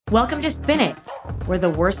Welcome to Spin It, where the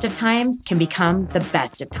worst of times can become the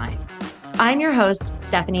best of times. I'm your host,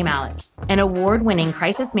 Stephanie Malik, an award-winning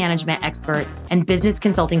crisis management expert and business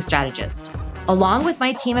consulting strategist. Along with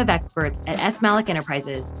my team of experts at S. Malik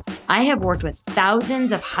Enterprises, I have worked with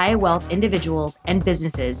thousands of high-wealth individuals and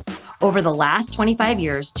businesses over the last 25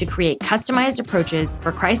 years to create customized approaches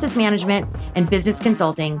for crisis management and business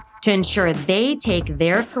consulting to ensure they take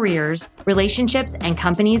their careers, relationships, and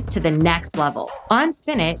companies to the next level. On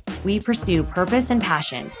Spin It, we pursue purpose and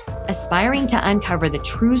passion, aspiring to uncover the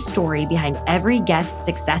true story behind every guest's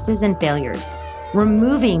successes and failures,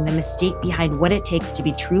 removing the mystique behind what it takes to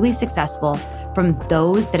be truly successful from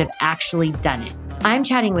those that have actually done it. I'm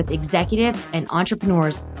chatting with executives and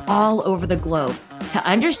entrepreneurs all over the globe to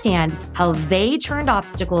understand how they turned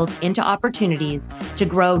obstacles into opportunities to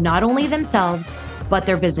grow not only themselves, but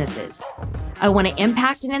their businesses. I want to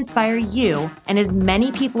impact and inspire you and as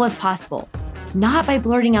many people as possible, not by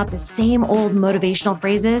blurting out the same old motivational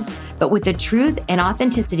phrases, but with the truth and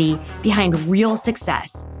authenticity behind real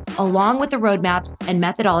success, along with the roadmaps and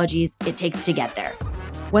methodologies it takes to get there.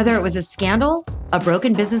 Whether it was a scandal, a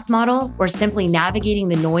broken business model, or simply navigating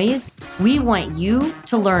the noise, we want you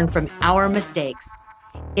to learn from our mistakes.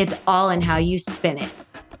 It's all in how you spin it.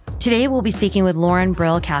 Today, we'll be speaking with Lauren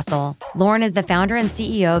Brill Castle. Lauren is the founder and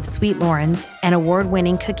CEO of Sweet Lauren's, an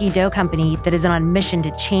award-winning cookie dough company that is on a mission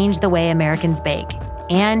to change the way Americans bake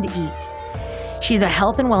and eat. She's a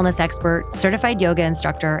health and wellness expert, certified yoga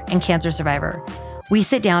instructor, and cancer survivor. We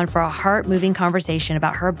sit down for a heart-moving conversation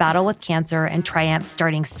about her battle with cancer and triumph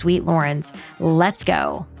starting Sweet Lauren's. Let's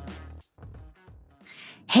go.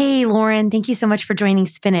 Hey, Lauren, thank you so much for joining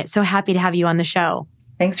Spin It. So happy to have you on the show.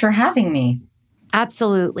 Thanks for having me.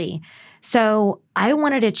 Absolutely. So I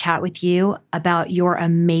wanted to chat with you about your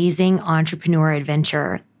amazing entrepreneur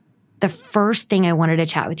adventure. The first thing I wanted to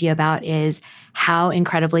chat with you about is how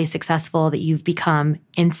incredibly successful that you've become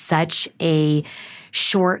in such a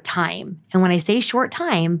short time. And when I say short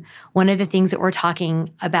time, one of the things that we're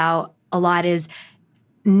talking about a lot is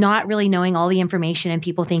not really knowing all the information and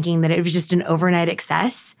people thinking that it was just an overnight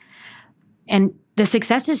success. And the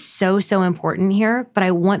success is so important here, but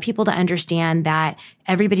I want people to understand that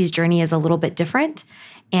everybody's journey is a little bit different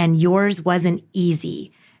and yours wasn't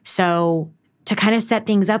easy. So to kind of set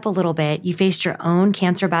things up a little bit, you faced your own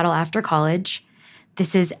cancer battle after college.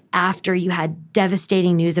 This is after you had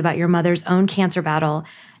devastating news about your mother's own cancer battle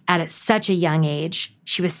at such a young age.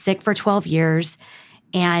 She was sick for 12 years.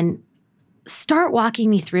 And start walking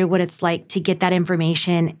me through what it's like to get that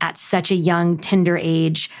information at such a young, tender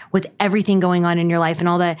age with everything going on in your life and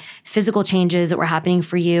all the physical changes that were happening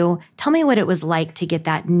for you. Tell me what it was like to get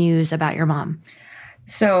that news about your mom.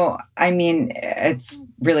 So, it's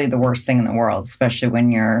really the worst thing in the world, especially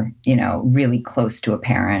when you're, really close to a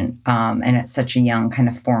parent and at such a young kind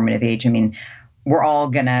of formative age. We're all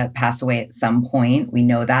going to pass away at some point. We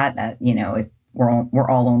know that we're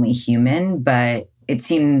all only human, but it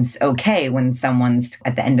seems okay when someone's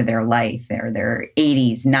at the end of their life, they're their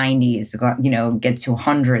 80s, 90s, get to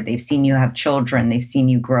 100. They've seen you have children. They've seen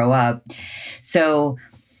you grow up. So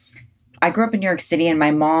I grew up in New York City, and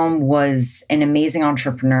my mom was an amazing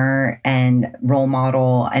entrepreneur and role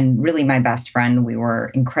model and really my best friend. We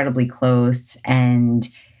were incredibly close. And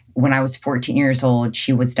when I was 14 years old,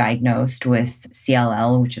 she was diagnosed with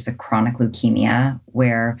CLL, which is a chronic leukemia,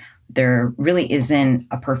 where there really isn't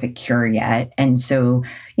a perfect cure yet. And so,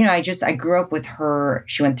 I grew up with her.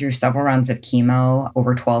 She went through several rounds of chemo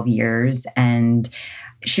over 12 years, and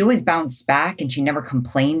she always bounced back and she never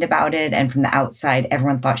complained about it. And from the outside,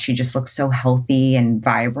 everyone thought she just looked so healthy and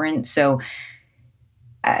vibrant. So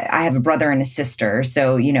I have a brother and a sister.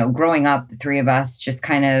 So, growing up, the three of us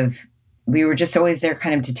we were just always there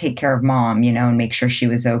kind of to take care of mom, and make sure she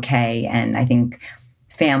was okay. And I think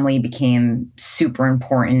family became super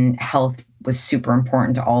important. Health was super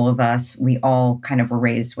important to all of us. We all kind of were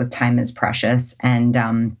raised with time is precious.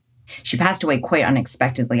 And she passed away quite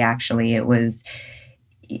unexpectedly, actually.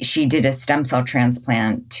 She did a stem cell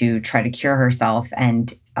transplant to try to cure herself,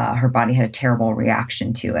 and her body had a terrible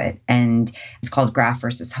reaction to it. And it's called graft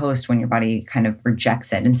versus host when your body kind of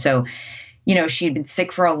rejects it. And so, she'd been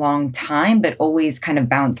sick for a long time, but always kind of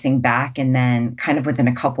bouncing back. And then kind of within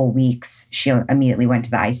a couple weeks, she immediately went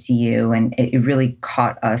to the ICU, and it really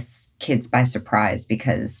caught us kids by surprise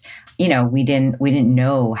because, we didn't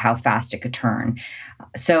know how fast it could turn.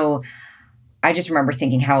 So I just remember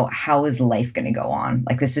thinking, how is life going to go on?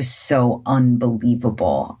 Like, this is so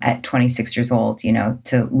unbelievable at 26 years old,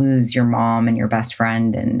 to lose your mom and your best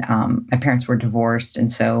friend. And my parents were divorced.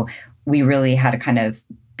 And so we really had to kind of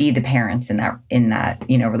be the parents in that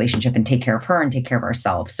relationship and take care of her and take care of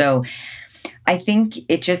ourselves. So I think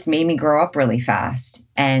it just made me grow up really fast.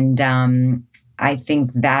 And I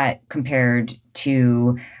think that compared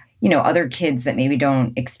to, other kids that maybe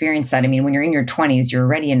don't experience that. I mean, when you're in your 20s, you're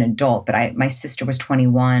already an adult, but my sister was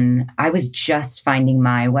 21. I was just finding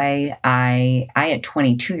my way. I at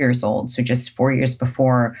 22 years old, so just 4 years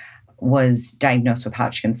before, was diagnosed with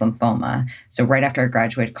Hodgkin's lymphoma. So right after I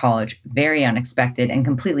graduated college, very unexpected and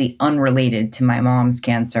completely unrelated to my mom's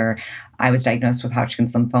cancer, I was diagnosed with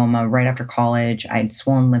Hodgkin's lymphoma right after college. I had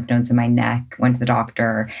swollen lymph nodes in my neck, went to the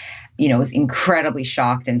doctor, was incredibly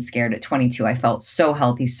shocked and scared at 22. I felt so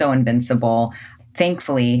healthy, so invincible.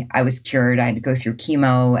 Thankfully, I was cured. I had to go through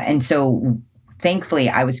chemo. And so thankfully,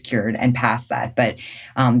 I was cured and past that. But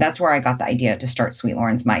that's where I got the idea to start Sweet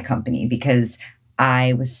Loren's, my company, because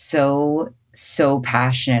I was so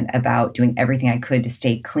passionate about doing everything I could to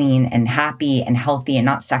stay clean and happy and healthy and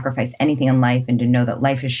not sacrifice anything in life, and to know that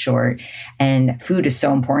life is short and food is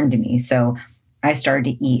so important to me. So I started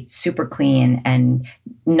to eat super clean and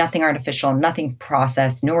nothing artificial, nothing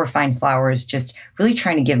processed, no refined flours, just really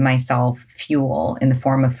trying to give myself fuel in the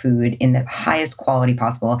form of food in the highest quality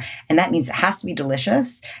possible. And that means it has to be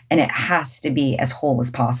delicious and it has to be as whole as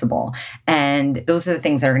possible. And those are the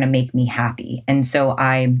things that are going to make me happy. And so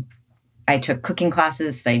I took cooking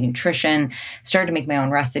classes, studied nutrition, started to make my own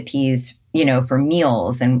recipes, for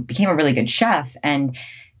meals, and became a really good chef. And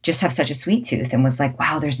just have such a sweet tooth, and was like,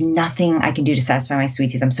 wow, there's nothing I can do to satisfy my sweet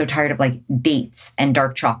tooth. I'm so tired of like dates and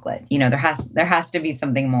dark chocolate. There has to be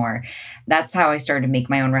something more. That's how I started to make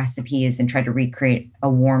my own recipes and try to recreate a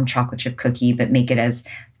warm chocolate chip cookie, but make it as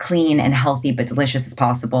clean and healthy but delicious as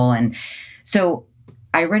possible. And so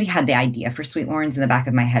I already had the idea for Sweet Loren's in the back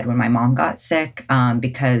of my head when my mom got sick,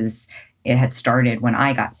 because it had started when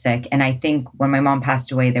I got sick. And I think when my mom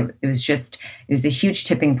passed away, it was a huge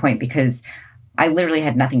tipping point, because I literally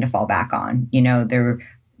had nothing to fall back on.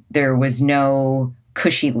 There was no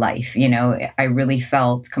cushy life. I really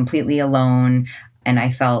felt completely alone. And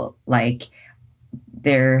I felt like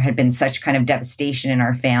there had been such kind of devastation in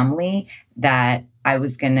our family that I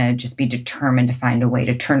was going to just be determined to find a way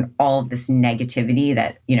to turn all of this negativity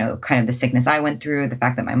that, kind of the sickness I went through, the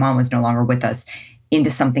fact that my mom was no longer with us, into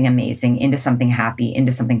something amazing, into something happy,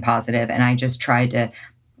 into something positive. And I just tried to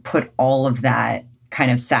put all of that kind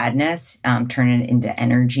of sadness, turn it into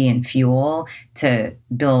energy and fuel to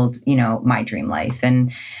build, my dream life.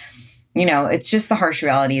 And, it's just the harsh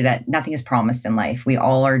reality that nothing is promised in life. We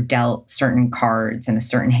all are dealt certain cards and a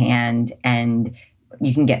certain hand, and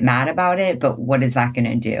you can get mad about it, but what is that going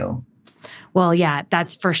to do? Well, yeah,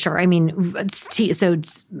 that's for sure. I mean, so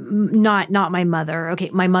it's not my mother. Okay,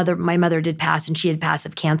 my mother did pass, and she had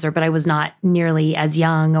passive cancer, but I was not nearly as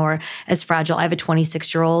young or as fragile. I have a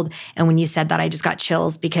 26-year-old, and when you said that, I just got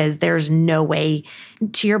chills, because there's no way.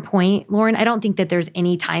 To your point, Loren, I don't think that there's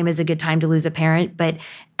any time is a good time to lose a parent, but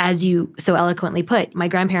as you so eloquently put, my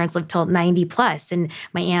grandparents lived till 90 plus, and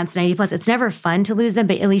my aunt's 90 plus. It's never fun to lose them,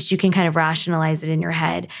 but at least you can kind of rationalize it in your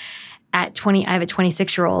head. At 20, I have a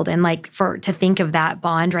 26-year-old, and to think of that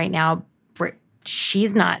bond right now,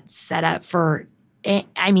 she's not set up for it.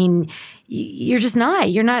 I mean, you're just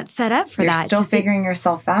not. You're not set up for that. You're still figuring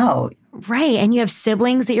yourself out. Right. And you have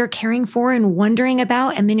siblings that you're caring for and wondering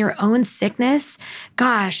about, and then your own sickness.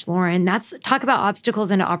 Gosh, Loren, talk about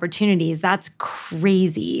obstacles into opportunities. That's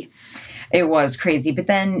crazy. It was crazy. But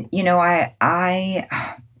then,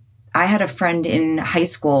 I had a friend in high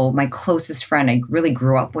school, my closest friend. I really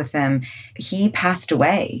grew up with him. He passed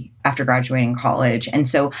away after graduating college. And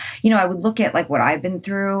so, I would look at like what I've been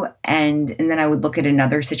through, and then I would look at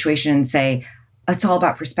another situation and say, it's all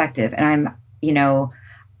about perspective. And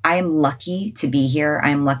I am lucky to be here. I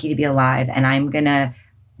am lucky to be alive. And I'm going to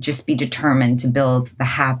just be determined to build the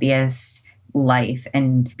happiest life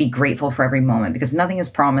and be grateful for every moment, because nothing is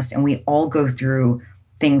promised. And we all go through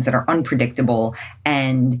things that are unpredictable.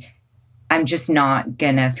 And I'm just not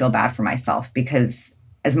going to feel bad for myself, because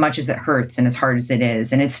as much as it hurts and as hard as it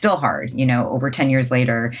is, and it's still hard, over 10 years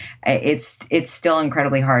later, it's still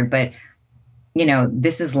incredibly hard. But,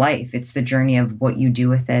 this is life. It's the journey of what you do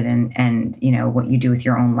with it, and what you do with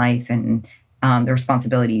your own life, and the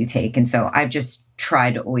responsibility you take. And so I've just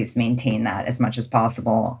tried to always maintain that as much as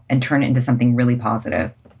possible and turn it into something really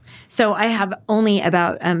positive. So I have only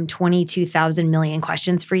about 22,000 million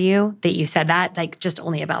questions for you that you said that, just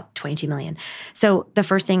only about 22 million. So the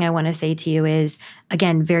first thing I want to say to you is,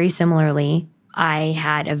 again, very similarly, I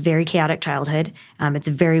had a very chaotic childhood. It's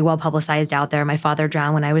very well publicized out there. My father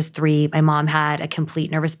drowned when I was 3. My mom had a complete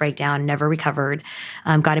nervous breakdown, never recovered,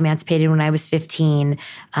 got emancipated when I was 15,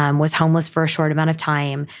 was homeless for a short amount of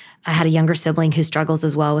time. I had a younger sibling who struggles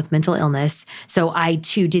as well with mental illness. So I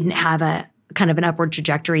too didn't have a kind of an upward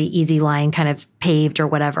trajectory, easy line kind of paved or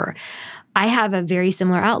whatever. I have a very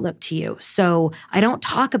similar outlook to you. So I don't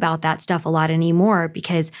talk about that stuff a lot anymore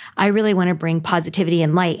because I really want to bring positivity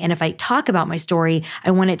and light. And if I talk about my story,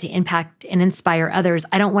 I want it to impact and inspire others.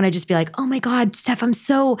 I don't want to just be like, oh my God, Steph,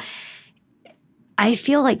 I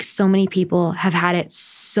feel like so many people have had it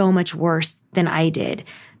so much worse than I did.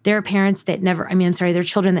 There are parents that there are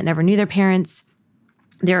children that never knew their parents.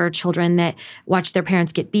 There are children that watch their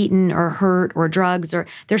parents get beaten or hurt or drugs, or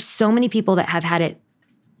there's so many people that have had it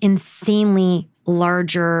insanely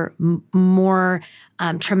larger, more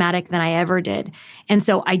traumatic than I ever did. And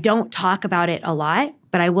so I don't talk about it a lot,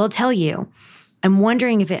 but I will tell you, I'm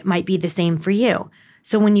wondering if it might be the same for you.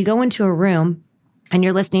 So when you go into a room and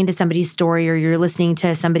you're listening to somebody's story, or you're listening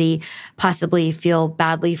to somebody possibly feel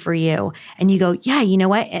badly for you, and you go, yeah, you know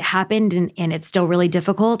what? It happened and it's still really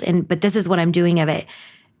difficult, but this is what I'm doing of it.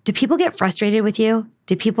 Do people get frustrated with you?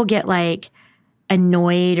 Do people get like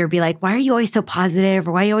annoyed or be like, why are you always so positive,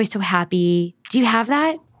 or why are you always so happy? Do you have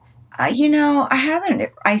that? I haven't.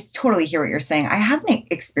 I totally hear what you're saying. I haven't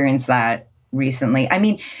experienced that recently. I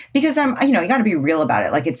mean, because you got to be real about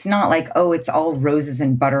it. Like, it's not like, oh, it's all roses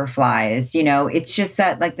and butterflies. It's just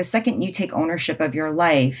that, like, the second you take ownership of your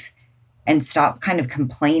life and stop kind of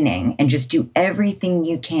complaining and just do everything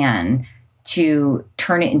you can to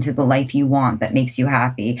turn it into the life you want that makes you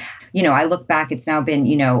happy. I look back, it's now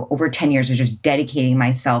been, over 10 years of just dedicating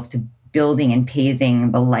myself to building and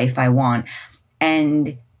paving the life I want.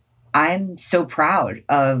 And I'm so proud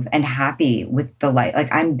of and happy with the life. Like,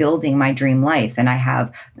 I'm building my dream life, and I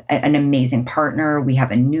have an amazing partner. We have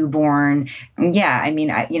a newborn. Yeah. I mean,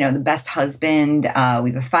 the best husband. We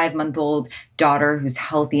have a 5-month-old daughter who's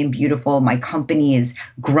healthy and beautiful. My company is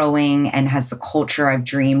growing and has the culture I've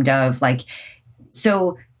dreamed of. Like,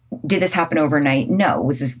 so did this happen overnight? No.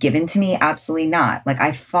 Was this given to me? Absolutely not. Like,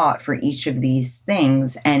 I fought for each of these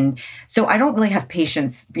things. And so I don't really have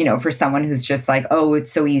patience, for someone who's just like, oh,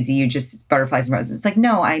 it's so easy. You just butterflies and roses. It's like,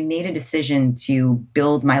 no, I made a decision to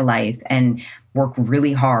build my life and work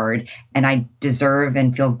really hard. And I deserve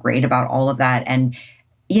and feel great about all of that. And,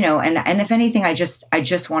 and if anything, I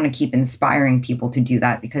just want to keep inspiring people to do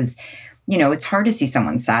that, because, it's hard to see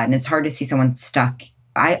someone sad, and it's hard to see someone stuck.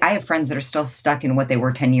 I have friends that are still stuck in what they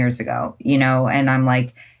were 10 years ago, and I'm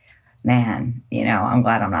like, man, I'm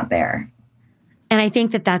glad I'm not there. And I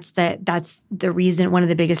think that's the reason, one of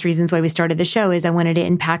the biggest reasons why we started the show is I wanted to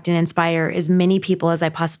impact and inspire as many people as I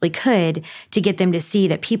possibly could to get them to see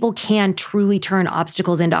that people can truly turn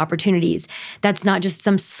obstacles into opportunities. That's not just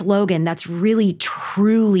some slogan. That's really,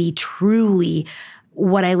 truly, truly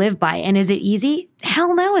what I live by. And is it easy?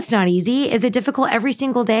 Hell no, it's not easy. Is it difficult every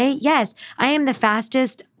single day? Yes. I am the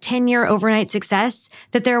fastest 10-year overnight success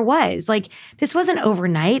that there was. Like, this wasn't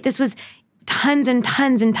overnight. This was tons and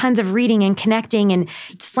tons and tons of reading and connecting and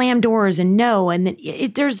slam doors and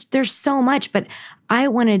there's so much, but I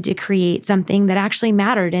wanted to create something that actually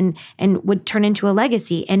mattered and would turn into a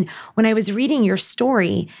legacy. And when I was reading your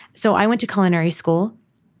story, so I went to culinary school,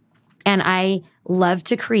 and I love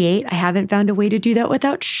to create. I haven't found a way to do that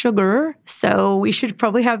without sugar, so we should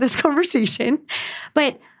probably have this conversation.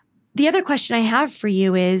 But the other question I have for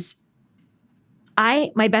you is,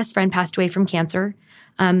 my best friend passed away from cancer.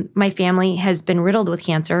 My family has been riddled with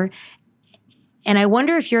cancer. And I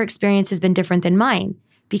wonder if your experience has been different than mine,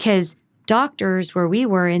 because doctors where we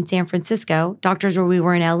were in San Francisco, doctors where we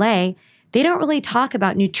were in LA, they don't really talk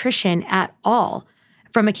about nutrition at all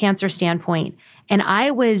from a cancer standpoint. And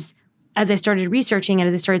as I started researching and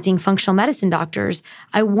as I started seeing functional medicine doctors,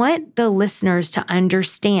 I want the listeners to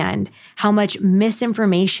understand how much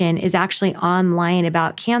misinformation is actually online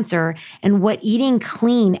about cancer and what eating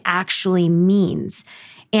clean actually means.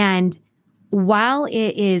 And while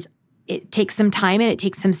it takes some time and it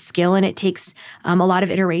takes some skill and it takes a lot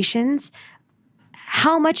of iterations,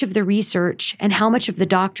 how much of the research and how much of the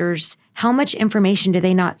doctors, how much information do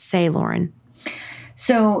they not say, Lauren?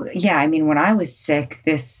 So, yeah, I mean, when I was sick,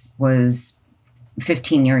 this was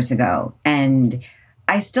 15 years ago, and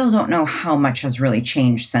I still don't know how much has really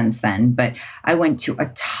changed since then, but I went to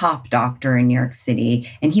a top doctor in New York City,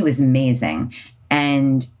 and he was amazing.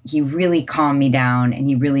 And he really calmed me down, and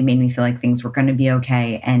he really made me feel like things were going to be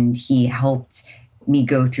okay. And he helped me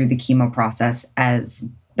go through the chemo process as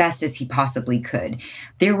best as he possibly could.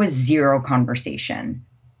 There was zero conversation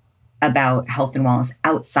about health and wellness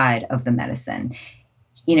outside of the medicine.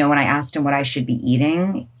 When I asked him what I should be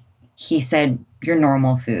eating, he said, your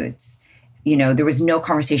normal foods. There was no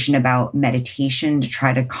conversation about meditation to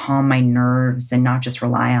try to calm my nerves and not just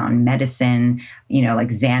rely on medicine, like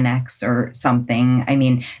Xanax or something. I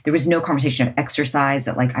mean, there was no conversation of exercise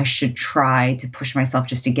that like I should try to push myself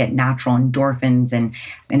just to get natural endorphins and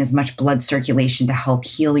as much blood circulation to help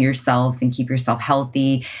heal yourself and keep yourself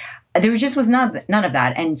healthy. There just was none of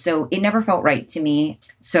that. And so it never felt right to me.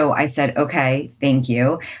 So I said, okay, thank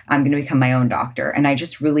you. I'm going to become my own doctor. And I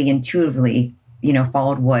just really intuitively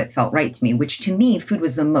followed what felt right to me, which to me, food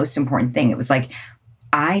was the most important thing. It was like,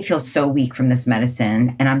 I feel so weak from this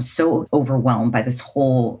medicine and I'm so overwhelmed by this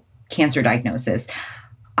whole cancer diagnosis.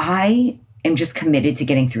 I am just committed to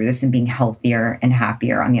getting through this and being healthier and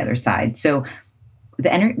happier on the other side. So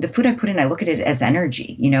the food I put in, I look at it as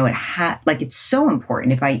energy. It's so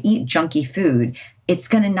important. If I eat junky food, it's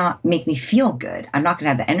going to not make me feel good. I'm not going to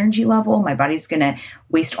have the energy level. My body's going to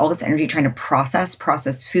waste all this energy trying to process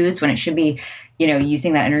foods when it should be,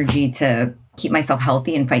 using that energy to keep myself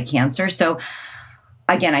healthy and fight cancer. So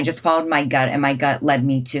again, I just followed my gut, and my gut led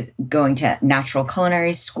me to going to natural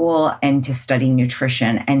culinary school and to studying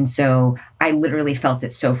nutrition. And so I literally felt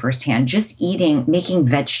it so firsthand. Just making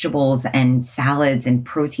vegetables and salads and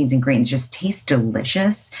proteins and grains just taste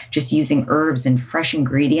delicious. Just using herbs and fresh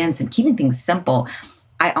ingredients and keeping things simple.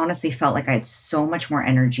 I honestly felt like I had so much more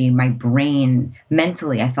energy. My brain,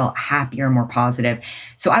 mentally, I felt happier and more positive.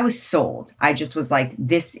 So I was sold. I just was like,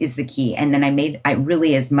 this is the key. And then I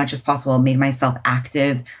really, as much as possible, made myself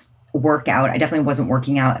active, workout. I definitely wasn't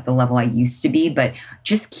working out at the level I used to be, but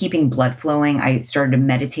just keeping blood flowing. I started to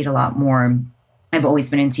meditate a lot more. I've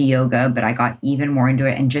always been into yoga, but I got even more into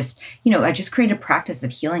it. And just, I just created a practice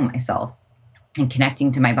of healing myself and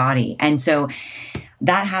connecting to my body. And so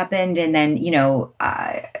that happened. And then,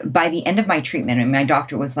 by the end of my treatment, my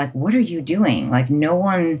doctor was like, what are you doing? Like, no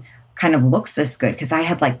one kind of looks this good. Cause I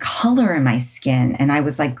had like color in my skin and I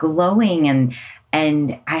was like glowing and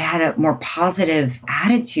I had a more positive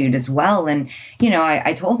attitude as well. And,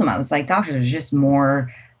 I told him, I was like, doctor, there's more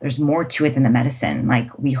to it than the medicine.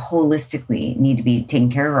 Like, we holistically need to be taking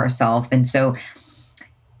care of ourselves. And so,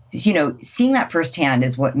 seeing that firsthand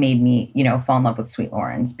is what made me, fall in love with Sweet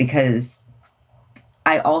Loren's, because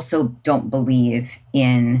I also don't believe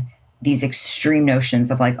in these extreme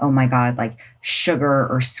notions of like, oh my God, like sugar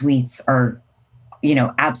or sweets are,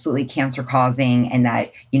 absolutely cancer causing. And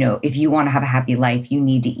that, if you want to have a happy life, you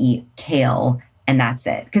need to eat kale and that's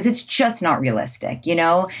it. Because it's just not realistic,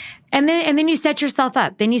 And then you set yourself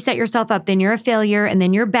up. Then you're a failure, and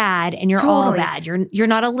then you're bad, and you're all bad. You're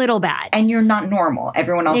not a little bad. And you're not normal.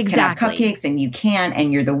 Everyone else can have cupcakes and you can't,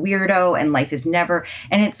 and you're the weirdo, and life is never.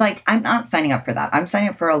 And it's like, I'm not signing up for that. I'm signing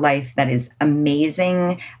up for a life that is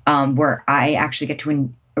amazing, where I actually get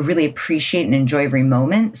to really appreciate and enjoy every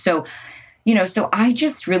moment. So so I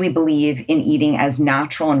just really believe in eating as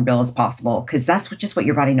natural and real as possible, because that's just what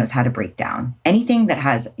your body knows how to break down. Anything that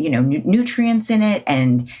has, nutrients in it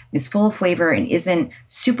and is full of flavor and isn't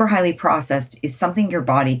super highly processed is something your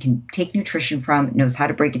body can take nutrition from, knows how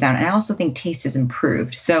to break it down. And I also think taste is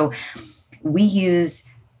improved. So we use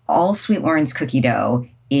all Sweet Loren's cookie dough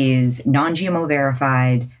is non-GMO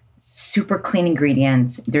verified, super clean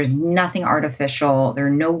ingredients. There's nothing artificial. There are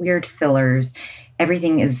no weird fillers.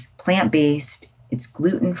 Everything is plant-based, it's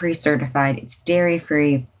gluten-free certified, it's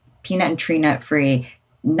dairy-free, peanut and tree nut-free,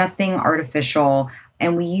 nothing artificial.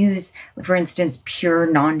 And we use, for instance, pure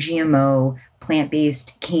non-GMO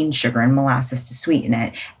plant-based cane sugar and molasses to sweeten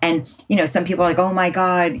it. And, some people are like, oh my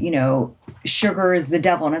God, sugar is the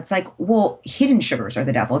devil. And it's like, well, hidden sugars are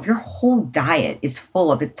the devil. If your whole diet is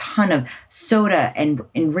full of a ton of soda and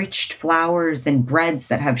enriched flours and breads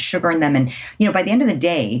that have sugar in them, and, by the end of the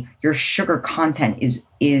day, your sugar content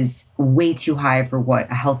is way too high for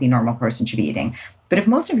what a healthy, normal person should be eating. But if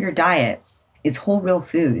most of your diet is whole, real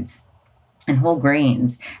foods and whole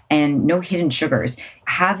grains and no hidden sugars,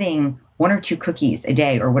 having 1 or 2 cookies a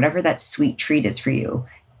day or whatever that sweet treat is for you,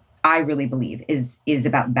 I really believe is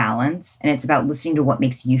about balance, and it's about listening to what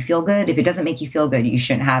makes you feel good. If it doesn't make you feel good, you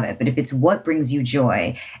shouldn't have it. But if it's what brings you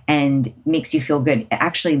joy and makes you feel good,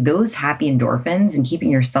 actually those happy endorphins and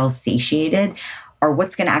keeping your cells satiated are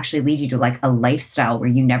what's going to actually lead you to like a lifestyle where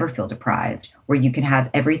you never feel deprived, where you can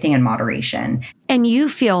have everything in moderation. And you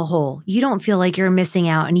feel whole. You don't feel like you're missing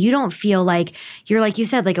out, and you don't feel like you're, like you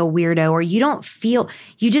said, like a weirdo, or you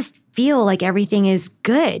just feel like everything is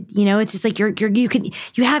good. It's just like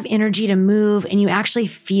you have energy to move, and you actually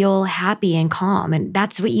feel happy and calm, and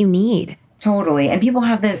that's what you need. Totally. And people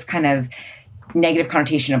have this kind of negative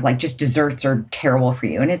connotation of like just desserts are terrible for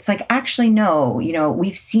you. And it's like, actually, no,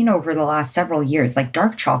 we've seen over the last several years, like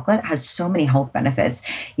dark chocolate has so many health benefits.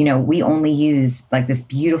 We only use like this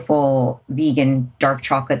beautiful vegan dark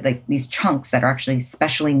chocolate, like these chunks that are actually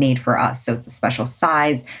specially made for us. So it's a special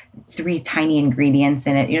size, 3 tiny ingredients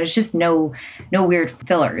in it. It's just no weird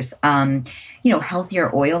fillers.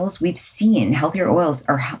 Healthier oils, we've seen healthier oils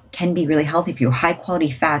can be really healthy for you. High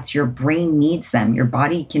quality fats, your brain needs them. Your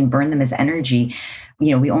body can burn them as energy.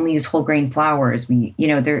 We only use whole grain flours.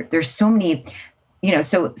 There's so many,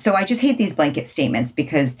 so I just hate these blanket statements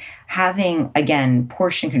because having, again,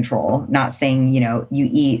 portion control, not saying, you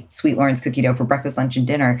eat Sweet Loren's cookie dough for breakfast, lunch, and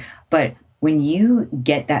dinner, but when you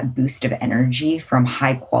get that boost of energy from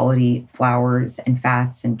high quality flours and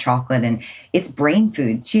fats and chocolate, and it's brain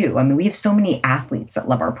food too. I mean, we have so many athletes that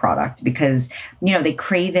love our product because, they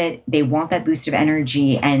crave it. They want that boost of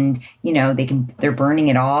energy and, they're burning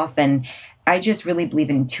it off. And I just really believe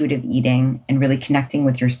in intuitive eating and really connecting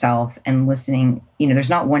with yourself and listening. There's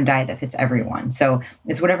not one diet that fits everyone. So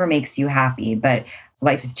it's whatever makes you happy, but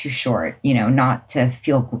life is too short, not to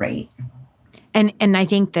feel great. And I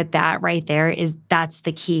think that right there that's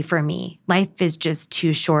the key for me. Life is just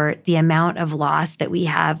too short. The amount of loss that we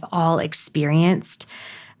have all experienced,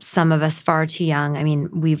 some of us far too young. I mean,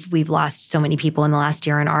 we've lost so many people in the last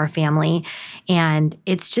year in our family, and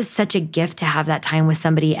it's just such a gift to have that time with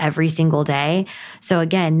somebody every single day. So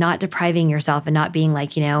again, not depriving yourself and not being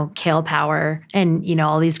like, kale power and,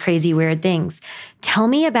 all these crazy weird things. Tell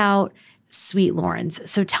me about Sweet Loren's.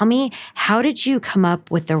 So tell me, how did you come up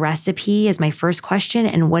with the recipe is my first question.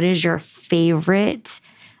 And what is your favorite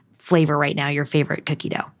flavor right now, your favorite cookie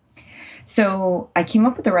dough? So I came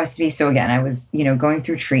up with the recipe. So again, I was, going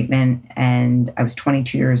through treatment and I was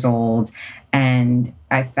 22 years old, and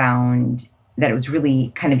I found that it was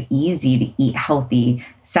really kind of easy to eat healthy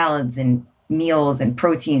salads and meals and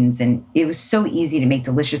proteins. And it was so easy to make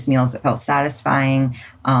delicious meals that felt satisfying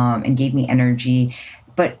and gave me energy.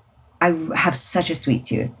 But I have such a sweet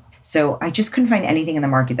tooth. So I just couldn't find anything in the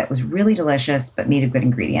market that was really delicious, but made of good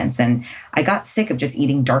ingredients. And I got sick of just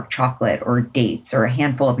eating dark chocolate or dates or a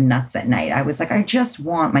handful of nuts at night. I was like, I just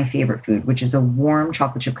want my favorite food, which is a warm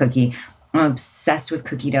chocolate chip cookie. I'm obsessed with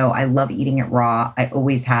cookie dough. I love eating it raw. I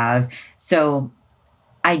always have. So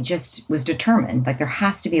I just was determined, like there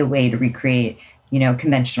has to be a way to recreate,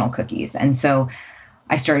 conventional cookies. And so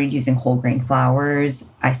I started using whole grain flours.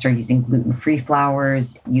 I started using gluten-free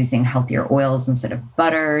flours, using healthier oils instead of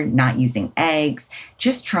butter, not using eggs,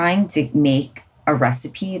 just trying to make a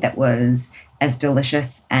recipe that was as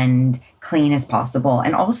delicious and clean as possible.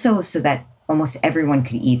 And also so that almost everyone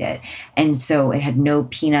could eat it. And so it had no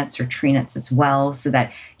peanuts or tree nuts as well, so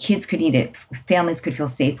that kids could eat it, families could feel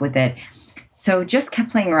safe with it. So just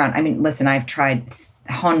kept playing around. I mean, listen, I've tried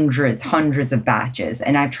hundreds of batches.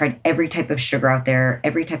 And I've tried every type of sugar out there,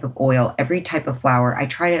 every type of oil, every type of flour. I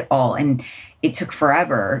tried it all and it took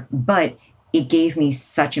forever, but it gave me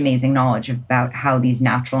such amazing knowledge about how these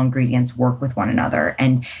natural ingredients work with one another.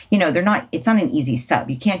 And, it's not an easy sub.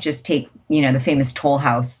 You can't just take, the famous Toll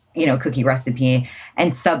House, cookie recipe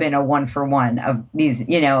and sub in a 1-for-1 of these,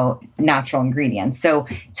 natural ingredients. So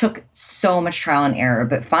it took so much trial and error.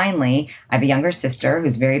 But finally, I have a younger sister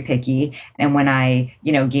who's very picky. And when I,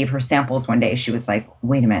 gave her samples one day, she was like,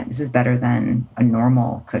 wait a minute, this is better than a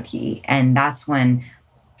normal cookie. And that's when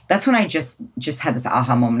I just had this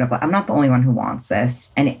aha moment of like, I'm not the only one who wants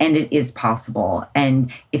this, and it is possible. And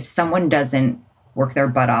if someone doesn't work their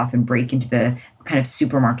butt off and break into the kind of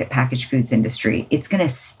supermarket packaged foods industry, it's going to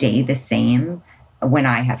stay the same when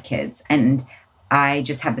I have kids. And I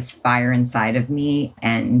just have this fire inside of me.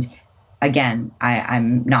 And again,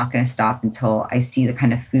 I'm not going to stop until I see the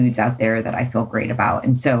kind of foods out there that I feel great about.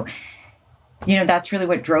 And so, that's really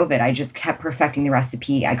what drove it. I just kept perfecting the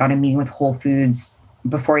recipe. I got a meeting with Whole Foods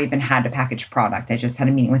before I even had a packaged product. I just had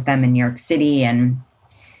a meeting with them in New York City, and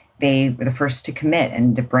they were the first to commit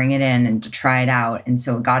and to bring it in and to try it out. And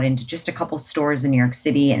so it got into just a couple stores in New York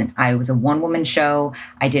City, and I was a one-woman show.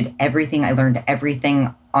 I did everything. I learned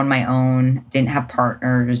everything on my own, didn't have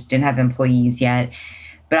partners, didn't have employees yet,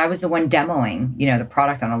 but I was the one demoing, the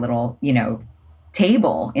product on a little,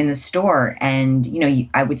 table in the store. And,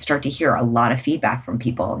 I would start to hear a lot of feedback from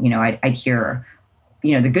people. I'd hear,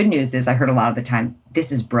 the good news is I heard a lot of the time,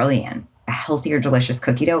 this is brilliant, a healthier, delicious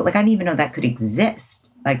cookie dough. Like, I didn't even know that could exist.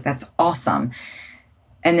 Like, that's awesome.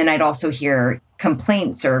 And then I'd also hear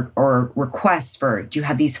complaints or requests for, do you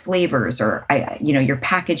have these flavors? Or, your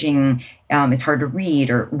packaging is hard to read,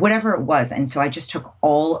 or whatever it was. And so I just took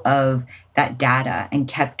all of that data and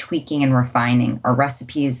kept tweaking and refining our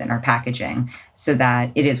recipes and our packaging so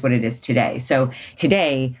that it is what it is today. So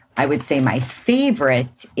today, I would say my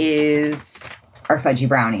favorite is our fudgy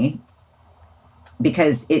brownie,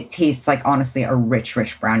 because it tastes like, honestly, a rich,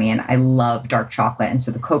 rich brownie. And I love dark chocolate. And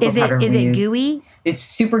so the cocoa powder is it gooey? It's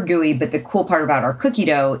super gooey, but the cool part about our cookie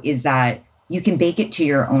dough is that you can bake it to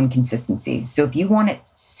your own consistency. So if you want it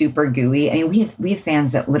super gooey, I mean, we have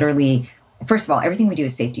fans that literally, first of all, everything we do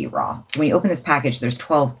is safe to eat raw. So when you open this package, there's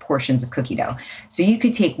 12 portions of cookie dough. So you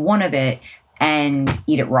could take one of it and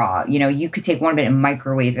eat it raw. You could take one of it and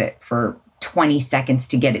microwave it for 20 seconds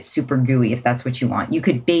to get it super gooey if that's what you want. You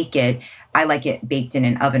could bake it. I like it baked in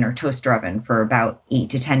an oven or toaster oven for about 8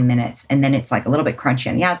 to 10 minutes. And then it's like a little bit crunchy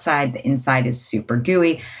on the outside. The inside is super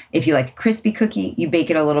gooey. If you like a crispy cookie, you bake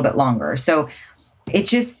it a little bit longer. So it's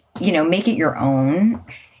just, make it your own.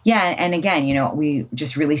 Yeah. And again, we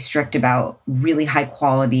just really strict about really high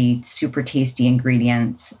quality, super tasty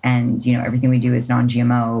ingredients. And, everything we do is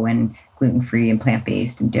non-GMO and gluten-free and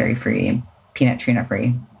plant-based and dairy-free and peanut tree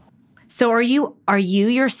nut-free. So are you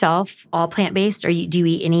yourself all plant-based, or do you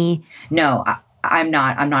eat any? No, I'm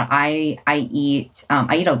not. I eat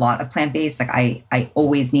a lot of plant-based. Like I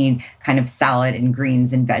always need kind of salad and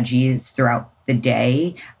greens and veggies throughout the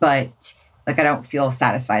day, but like I don't feel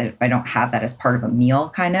satisfied if I don't have that as part of a meal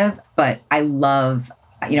kind of. But I love,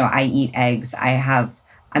 I eat eggs.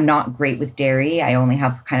 I'm not great with dairy. I only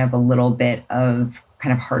have kind of a little bit of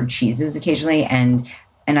kind of hard cheeses occasionally, and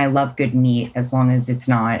I love good meat as long as it's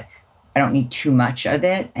not, I don't need too much of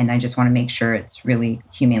it. And I just want to make sure it's really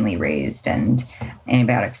humanely raised and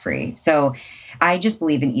antibiotic free. So I just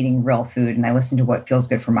believe in eating real food, and I listen to what feels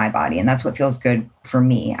good for my body. And that's what feels good for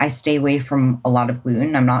me. I stay away from a lot of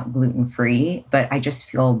gluten. I'm not gluten free, but I just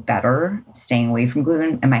feel better staying away from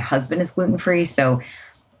gluten. And my husband is gluten free. So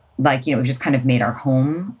we just kind of made our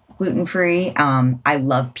home gluten-free. I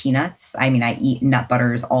love peanuts. I mean, I eat nut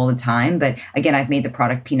butters all the time, but again, I've made the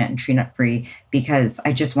product peanut and tree nut free because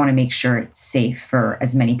I just want to make sure it's safe for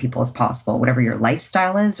as many people as possible, whatever your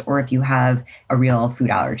lifestyle is, or if you have a real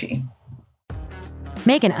food allergy.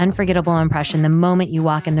 Make an unforgettable impression the moment you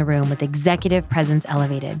walk in the room with Executive Presence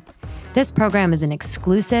Elevated. This program is an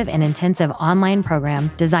exclusive and intensive online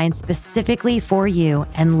program designed specifically for you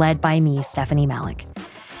and led by me, Stephanie Malik.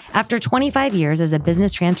 After 25 years as a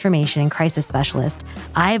business transformation and crisis specialist,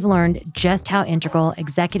 I've learned just how integral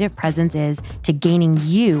executive presence is to gaining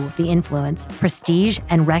you the influence, prestige,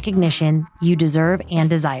 and recognition you deserve and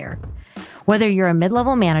desire. Whether you're a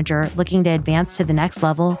mid-level manager looking to advance to the next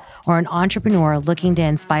level or an entrepreneur looking to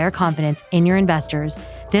inspire confidence in your investors,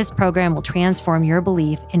 this program will transform your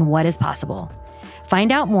belief in what is possible.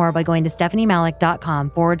 Find out more by going to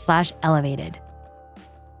stephaniemalik.com/elevated.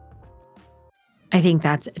 I think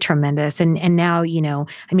that's tremendous. And now, I know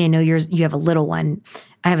you have a little one.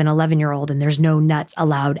 I have an 11-year-old, and there's no nuts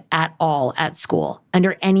allowed at all at school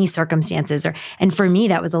under any circumstances. And for me,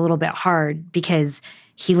 that was a little bit hard because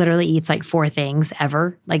he literally eats like 4 things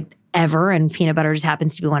ever. And peanut butter just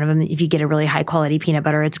happens to be one of them. If you get a really high quality peanut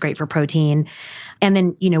butter, it's great for protein. And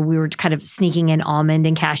then, we were kind of sneaking in almond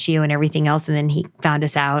and cashew and everything else. And then he found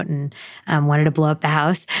us out and wanted to blow up the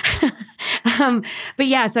house. But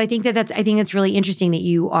yeah, so I think that's really interesting that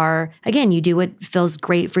you do what feels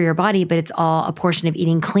great for your body, but it's all a portion of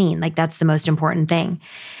eating clean. Like that's the most important thing.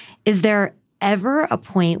 Is there ever a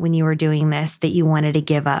point when you were doing this that you wanted to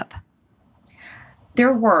give up?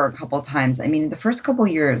 There were a couple of times. I mean, the first couple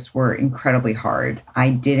of years were incredibly hard.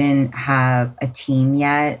 I didn't have a team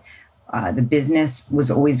yet. The business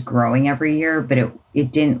was always growing every year, but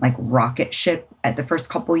it didn't like rocket ship at the first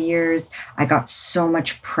couple of years. I got so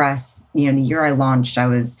much press. The year I launched,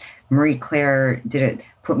 Marie Claire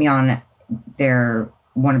put me on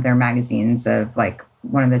one of their magazines of like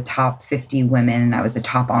one of the top 50 women. I was a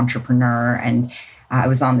top entrepreneur, and I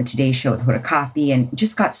was on the Today Show with Hoda Kotb and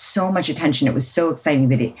just got so much attention. It was so exciting,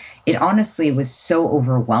 but it honestly was so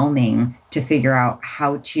overwhelming to figure out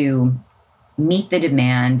how to meet the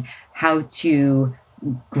demand, how to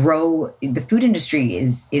grow. The food industry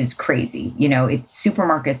is crazy.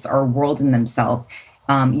 Supermarkets are a world in themselves.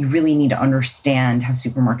 You really need to understand how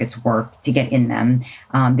supermarkets work to get in them.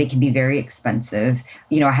 They can be very expensive.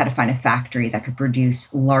 I had to find a factory that could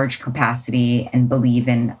produce large capacity and believe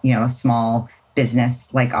in, a small business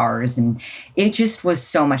like ours. And it just was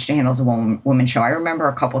so much to handle as a woman show. I remember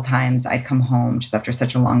a couple times I'd come home just after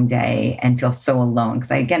such a long day and feel so alone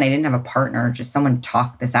because I didn't have a partner, just someone to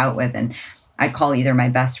talk this out with. And I'd call either my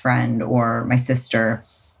best friend or my sister,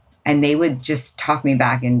 and they would just talk me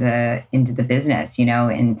back into the business,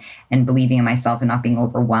 and believing in myself and not being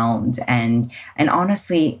overwhelmed. And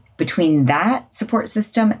honestly, between that support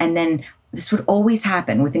system and then this would always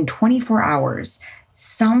happen within 24 hours,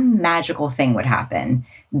 some magical thing would happen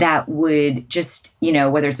that would just,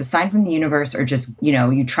 whether it's a sign from the universe or just,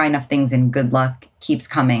 you try enough things and good luck keeps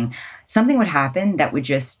coming, something would happen that would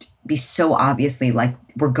just be so obviously like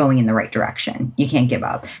we're going in the right direction. You can't give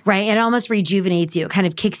up. Right. It almost rejuvenates you. It kind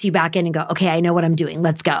of kicks you back in and go, okay, I know what I'm doing.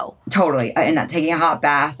 Let's go. Totally. And taking a hot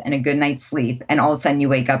bath and a good night's sleep. And all of a sudden you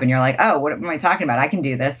wake up and you're like, oh, what am I talking about? I can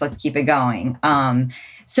do this. Let's keep it going.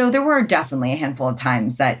 So there were definitely a handful of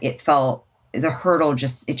times that it felt the hurdle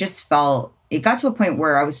it got to a point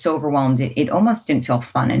where I was so overwhelmed, it almost didn't feel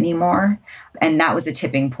fun anymore. And that was a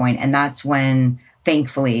tipping point. And that's when,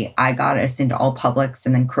 thankfully, I got us into all Publix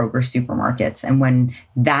and then Kroger supermarkets. And when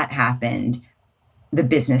that happened, the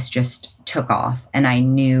business just took off. And I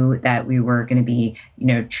knew that we were going to be,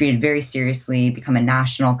 treated very seriously, become a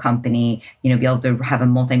national company, be able to have a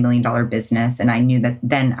multi-million-dollar business. And I knew that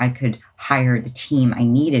then I could hire the team I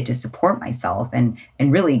needed to support myself and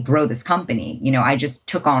really grow this company. I just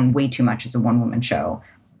took on way too much as a one-woman show.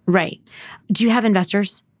 Right. Do you have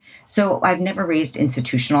investors? So I've never raised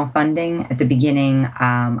institutional funding. At the beginning,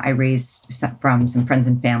 I raised from some friends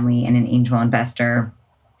and family and an angel investor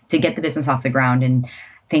to get the business off the ground. And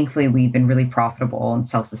thankfully, we've been really profitable and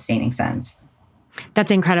self-sustaining since.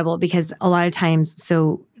 That's incredible because a lot of times,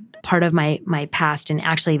 so part of my past and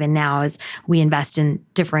actually even now is we invest in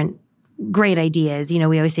different great ideas. We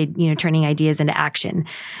always say, turning ideas into action.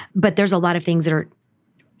 But there's a lot of things that are,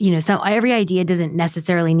 every idea doesn't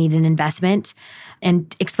necessarily need an investment.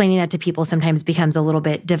 And explaining that to people sometimes becomes a little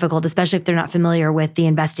bit difficult, especially if they're not familiar with the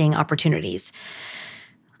investing opportunities.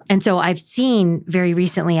 And so very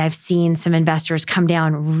recently, I've seen some investors come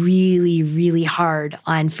down really, really hard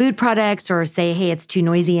on food products or say, hey, it's too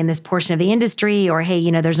noisy in this portion of the industry, or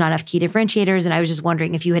hey, there's not enough key differentiators. And I was just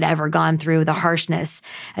wondering if you had ever gone through the harshness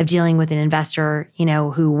of dealing with an investor,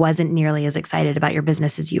 who wasn't nearly as excited about your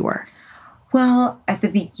business as you were. Well, at the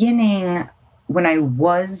beginning, when I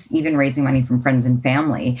was even raising money from friends and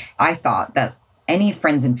family, I thought that any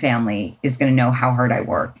friends and family is going to know how hard I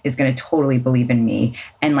work, is going to totally believe in me,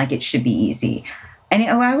 and like it should be easy. And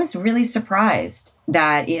I was really surprised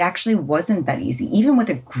that it actually wasn't that easy. Even with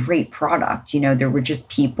a great product, there were just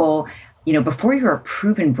people, before you're a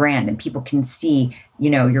proven brand and people can see,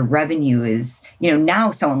 your revenue is,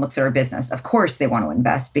 now someone looks at our business, of course they want to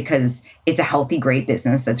invest because it's a healthy, great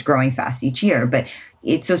business that's growing fast each year. But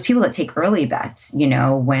it's those people that take early bets,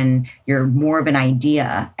 when you're more of an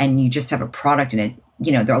idea and you just have a product and it,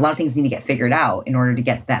 there are a lot of things that need to get figured out in order to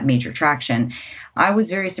get that major traction. I was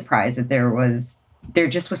very surprised that there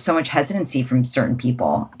just was so much hesitancy from certain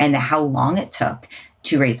people and how long it took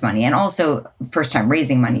to raise money. And also first time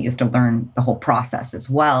raising money, you have to learn the whole process as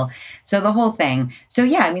well. So the whole thing. So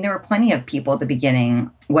yeah, there were plenty of people at the beginning,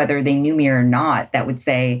 whether they knew me or not, that would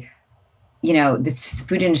say, this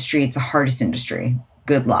food industry is the hardest industry.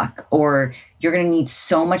 Good luck. Or you're going to need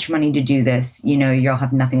so much money to do this, you'll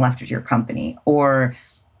have nothing left of your company. Or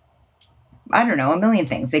I don't know, a million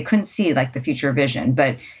things. They couldn't see like the future vision,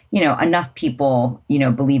 but enough people,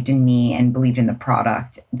 believed in me and believed in the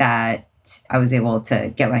product that I was able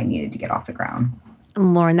to get what I needed to get off the ground.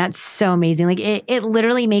 Lauren, that's so amazing. Like it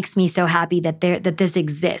literally makes me so happy that this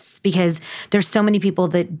exists because there's so many people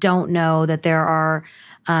that don't know that there are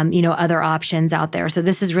other options out there. So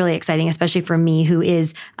this is really exciting, especially for me, who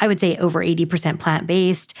is, I would say, over 80%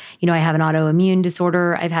 plant-based. I have an autoimmune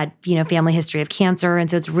disorder. I've had, family history of cancer. And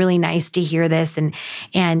so it's really nice to hear this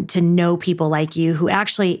and to know people like you who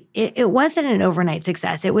actually, it wasn't an overnight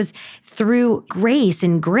success. It was through grace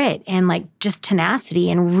and grit and like just tenacity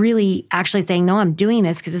and really actually saying, no, I'm doing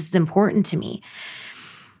this because this is important to me.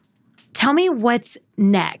 Tell me what's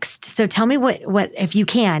next. So tell me what if you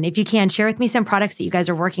can, share with me some products that you guys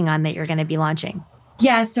are working on that you're going to be launching.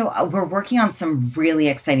 Yeah, so we're working on some really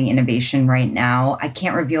exciting innovation right now. I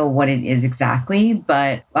can't reveal what it is exactly,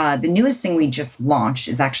 but the newest thing we just launched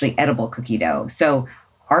is actually edible cookie dough. So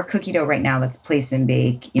our cookie dough right now that's place and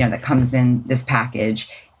bake, that comes in this package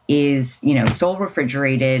is, sold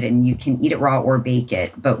refrigerated and you can eat it raw or bake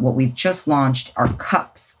it. But what we've just launched are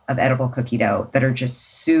cups of edible cookie dough that are just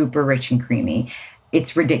super rich and creamy.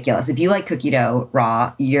 It's ridiculous. If you like cookie dough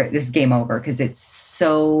raw, this is game over because it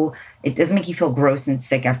doesn't make you feel gross and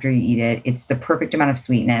sick after you eat it. It's the perfect amount of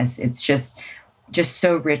sweetness. It's just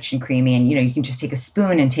so rich and creamy. And, you can just take a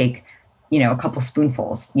spoon and take, a couple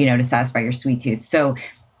spoonfuls, to satisfy your sweet tooth. So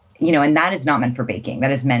and that is not meant for baking.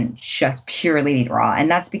 That is meant just purely to eat raw.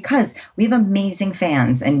 And that's because we have amazing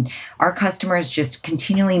fans, and our customers just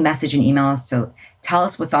continually message and email us to tell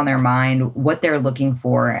us what's on their mind, what they're looking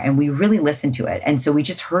for, and we really listen to it. And so we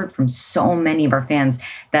just heard from so many of our fans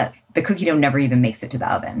that the cookie dough never even makes it to the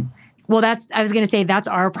oven. Well, I was going to say that's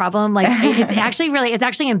our problem. Like it's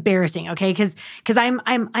actually embarrassing. Okay. Cause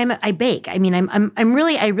I bake. I mean, I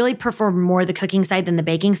really prefer more the cooking side than the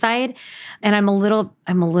baking side. And I'm a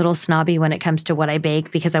little snobby when it comes to what I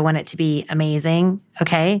bake because I want it to be amazing.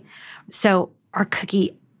 Okay. So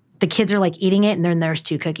the kids are like eating it, and then there's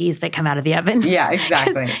 2 cookies that come out of the oven. Yeah,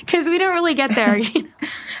 exactly. Because we don't really get there.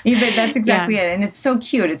 Yeah, but that's exactly it. And it's so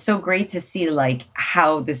cute. It's so great to see like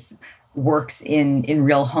how this works in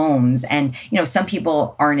real homes. And, some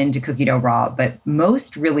people aren't into cookie dough raw, but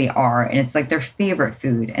most really are. And it's like their favorite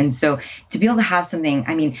food. And so to be able to have something,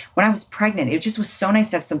 I mean, when I was pregnant, it just was so nice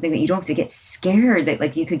to have something that you don't have to get scared that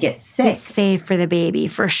like you could get sick. It's safe for the baby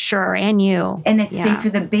for sure. And you. And it's safe for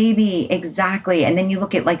the baby. Exactly. And then you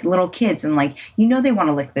look at like little kids and like, they want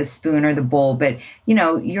to lick the spoon or the bowl, but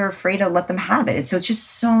you're afraid to let them have it. And so it's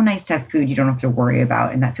just so nice to have food you don't have to worry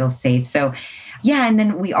about and that feels safe. So yeah, and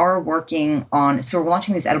then we are working so we're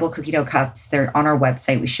launching these edible cookie dough cups. They're on our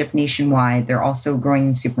website. We ship nationwide. They're also growing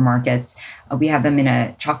in supermarkets. We have them in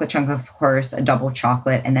a chocolate chunk, of course, a double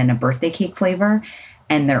chocolate, and then a birthday cake flavor.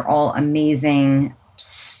 And they're all amazing,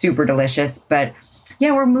 super delicious. But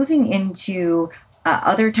yeah, we're moving into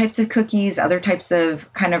other types of cookies, other types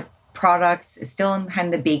of kind of products, still in kind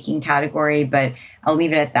of the baking category, but I'll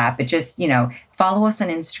leave it at that. But just, follow us on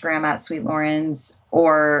Instagram at Sweet Loren's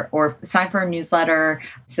or sign for our newsletter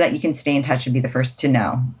so that you can stay in touch and be the first to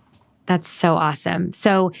know. That's so awesome.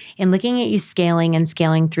 So in looking at you scaling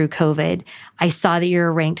through COVID, I saw that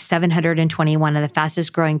you're ranked 721 of the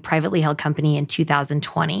fastest growing privately held company in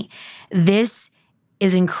 2020. This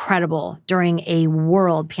is incredible during a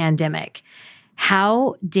world pandemic.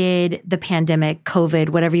 How did the pandemic, COVID,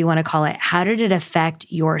 whatever you want to call it, how did it affect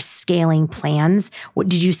your scaling plans?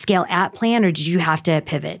 Did you scale at plan or did you have to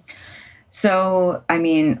pivot? So, I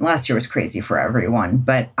mean, last year was crazy for everyone,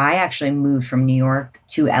 but I actually moved from New York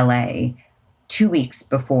to LA 2 weeks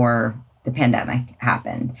before the pandemic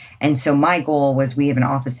happened. And so my goal was we have an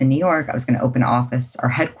office in New York. I was going to open our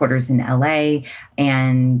headquarters in LA.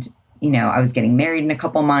 And, I was getting married in a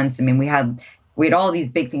couple months. I mean, we had all these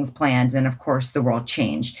big things planned. And of course, the world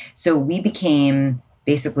changed. So we became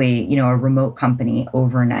basically, a remote company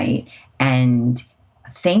overnight. And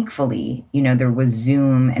thankfully, there was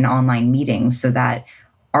Zoom and online meetings so that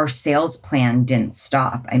our sales plan didn't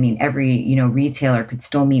stop. I mean, every, retailer could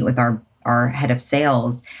still meet with our head of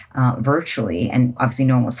sales virtually. And obviously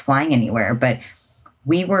no one was flying anywhere, but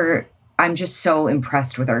I'm just so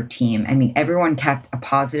impressed with our team. I mean, everyone kept a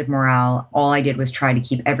positive morale. All I did was try to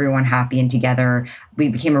keep everyone happy and together. We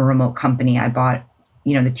became a remote company. I bought,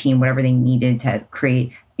 the team, whatever they needed to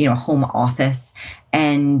create, a home office.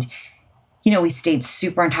 And, we stayed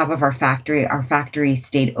super on top of our factory. Our factory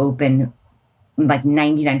stayed open like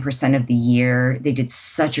 99% of the year. They did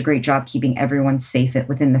such a great job keeping everyone safe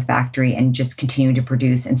within the factory and just continuing to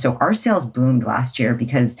produce. And so our sales boomed last year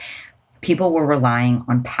because people were relying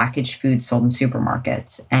on packaged food sold in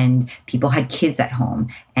supermarkets, and people had kids at home,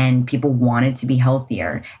 and people wanted to be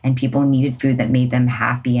healthier, and people needed food that made them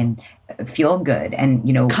happy and feel good and,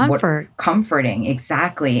 comforting.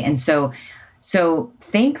 Exactly. And so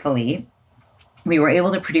thankfully, we were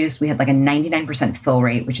able to produce, we had like a 99% fill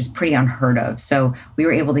rate, which is pretty unheard of. So we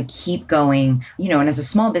were able to keep going, and as a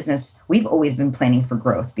small business, we've always been planning for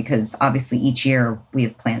growth because obviously each year we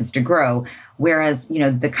have plans to grow. Whereas,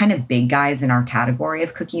 the kind of big guys in our category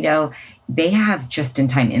of cookie dough, they have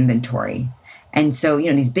just-in-time inventory. And so,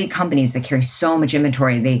 these big companies that carry so much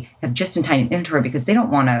inventory, they have just-in-time inventory because they don't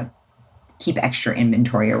want to keep extra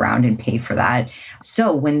inventory around and pay for that.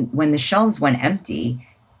 So when the shelves went empty,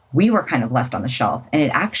 we were kind of left on the shelf. And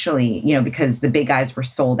it actually, because the big guys were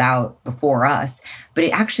sold out before us, but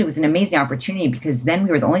it actually was an amazing opportunity because then we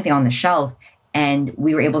were the only thing on the shelf and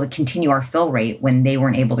we were able to continue our fill rate when they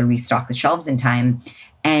weren't able to restock the shelves in time.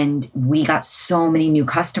 And we got so many new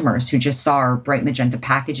customers who just saw our bright magenta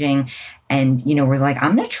packaging and, we're like,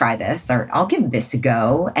 I'm going to try this or I'll give this a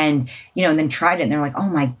go. And, and then tried it and they're like, oh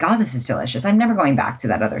my God, this is delicious. I'm never going back to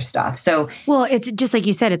that other stuff. So, well, it's just like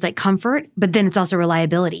you said, it's like comfort, but then it's also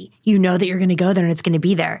reliability. You know that you're going to go there and it's going to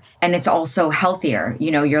be there. And it's also healthier.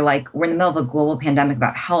 You're like, we're in the middle of a global pandemic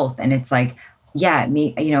about health. And it's like, yeah,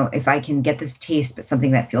 if I can get this taste, but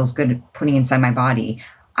something that feels good putting inside my body,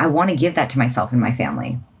 I want to give that to myself and my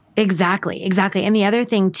family. Exactly. And the other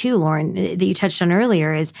thing too, Lauren, that you touched on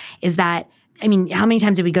earlier is that I mean, how many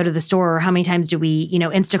times did we go to the store, or how many times do we,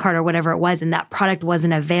 Instacart or whatever it was, and that product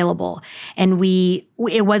wasn't available, and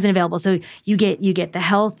it wasn't available. So you get the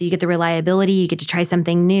health, you get the reliability, you get to try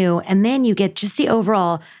something new, and then you get just the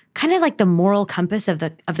overall kind of like the moral compass of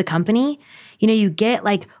the company. You get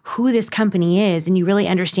like who this company is, and you really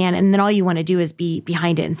understand, and then all you want to do is be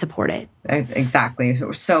behind it and support it. Exactly.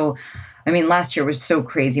 So last year was so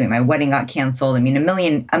crazy. My wedding got canceled. A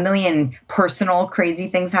million personal crazy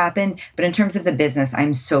things happened. But in terms of the business,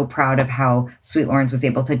 I'm so proud of how Sweet Loren's was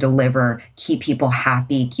able to deliver, keep people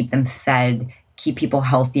happy, keep them fed, keep people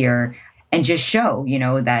healthier, and just show,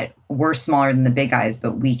 that we're smaller than the big guys,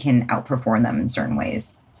 but we can outperform them in certain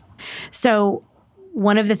ways. So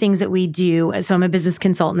one of the things that we do, so I'm a business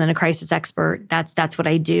consultant and a crisis expert. That's what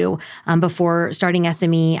I do. Before starting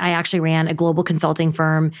SME, I actually ran a global consulting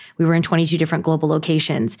firm. We were in 22 different global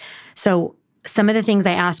locations. So some of the things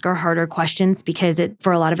I ask are harder questions because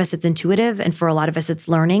for a lot of us, it's intuitive, and for a lot of us, it's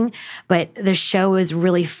learning. But the show is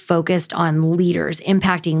really focused on leaders,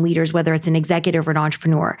 impacting leaders, whether it's an executive or an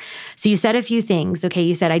entrepreneur. So you said a few things. Okay,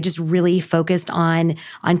 you said, I just really focused on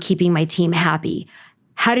keeping my team happy.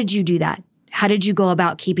 How did you do that? How did you go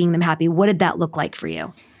about keeping them happy? What did that look like for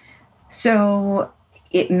you? So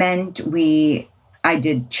it meant I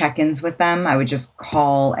did check-ins with them. I would just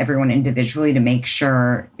call everyone individually to make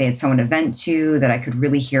sure they had someone to vent to, that I could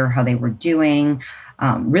really hear how they were doing,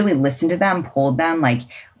 really listen to them, polled them.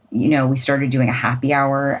 We started doing a happy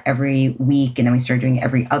hour every week, and then we started doing it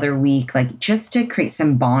every other week, just to create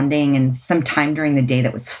some bonding and some time during the day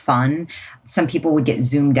that was fun. Some people would get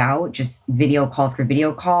zoomed out, just video call after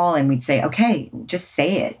video call, and we'd say, okay, just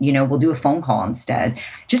say it. We'll do a phone call instead.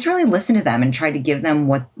 Just really listen to them and try to give them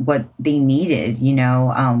what they needed.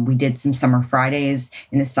 We did some summer Fridays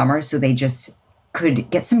in the summer, so they just could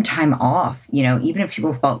get some time off. Even if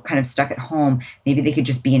people felt kind of stuck at home, maybe they could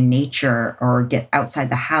just be in nature or get outside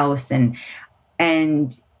the house. And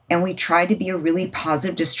we tried to be a really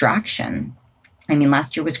positive distraction.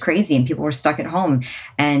 Last year was crazy and people were stuck at home,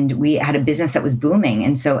 and we had a business that was booming.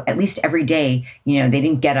 And so at least every day, they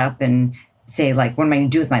didn't get up and say, what am I going to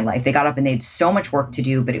do with my life? They got up and they had so much work to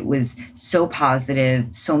do, but it was so positive.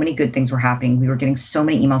 So many good things were happening. We were getting so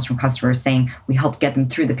many emails from customers saying we helped get them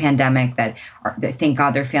through the pandemic, that thank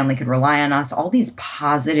God their family could rely on us, all these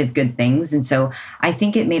positive, good things. And so I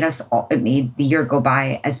think it made the year go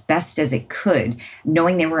by as best as it could,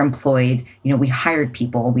 knowing they were employed. We hired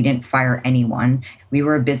people. We didn't fire anyone. We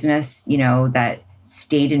were a business, that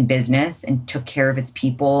stayed in business and took care of its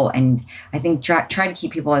people. And I think tried to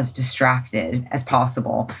keep people as distracted as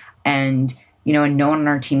possible. And, and no one on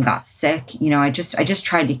our team got sick. I just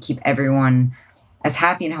tried to keep everyone as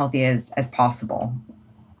happy and healthy as possible.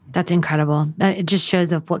 That's incredible. It just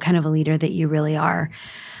shows of what kind of a leader that you really are.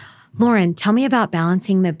 Loren, tell me about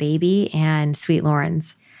balancing the baby and Sweet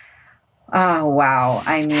Loren's. Oh, wow.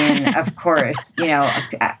 Of course,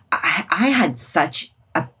 I had such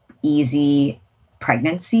a easy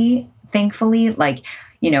pregnancy, thankfully.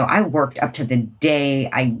 I worked up to the day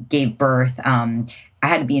I gave birth. I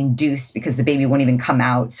had to be induced because the baby wouldn't even come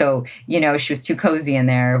out. So, she was too cozy in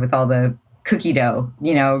there with all the cookie dough,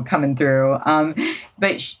 coming through.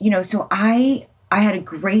 So I had a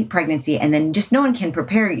great pregnancy, and then just no one can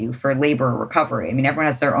prepare you for labor or recovery. Everyone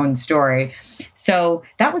has their own story. So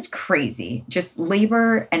that was crazy. Just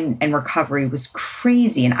labor and recovery was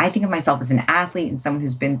crazy. And I think of myself as an athlete and someone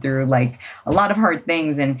who's been through a lot of hard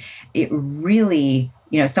things. And it really,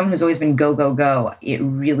 someone who's always been go, go, go, it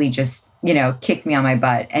really just, kicked me on my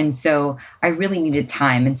butt. And so I really needed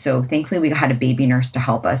time. And so thankfully we had a baby nurse to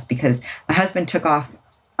help us, because my husband took off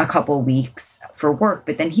a couple of weeks for work,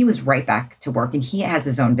 but then he was right back to work, and he has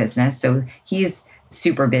his own business. So he's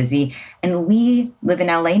super busy. And we live in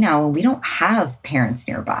LA now, and we don't have parents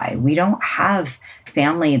nearby. We don't have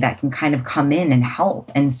family that can kind of come in and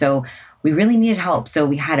help. And so we really needed help. So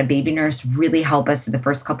we had a baby nurse really help us in the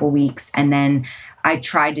first couple of weeks. And then I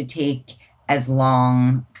tried to take as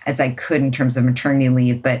long as I could in terms of maternity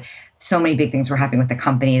leave, but so many big things were happening with the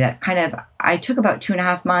company that I took about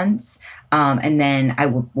 2.5 months. And then I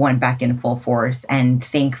went back in full force. And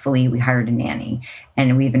thankfully we hired a nanny,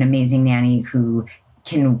 and we have an amazing nanny who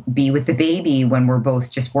can be with the baby when we're both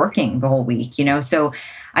just working the whole week, So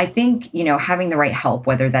I think, having the right help,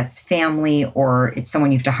 whether that's family or it's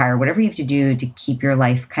someone you have to hire, whatever you have to do to keep your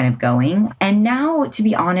life kind of going. And now, to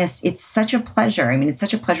be honest, it's such a pleasure. It's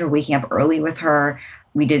such a pleasure waking up early with her.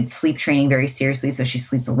 We did sleep training very seriously. So she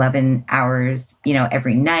sleeps 11 hours,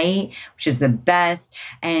 every night, which is the best.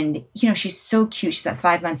 And, she's so cute. She's at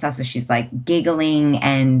 5 months now. So she's giggling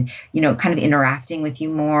and, kind of interacting with you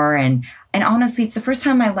more. And honestly, it's the first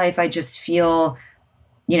time in my life I just feel,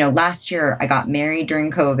 last year I got married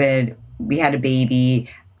during COVID. We had a baby,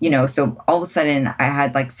 so all of a sudden I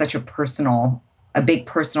had like such a big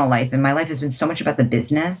personal life. And my life has been so much about the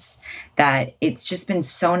business that it's just been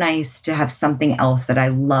so nice to have something else that I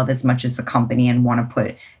love as much as the company and want to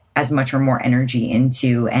put as much or more energy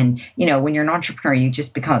into. And, when you're an entrepreneur, you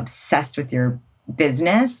just become obsessed with your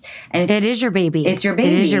business. And it is your baby. It's your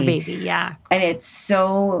baby. It is your baby. Yeah. And it's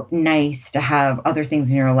so nice to have other things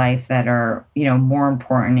in your life that are, more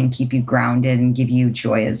important and keep you grounded and give you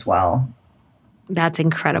joy as well. That's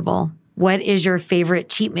incredible. What is your favorite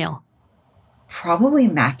cheat meal? Probably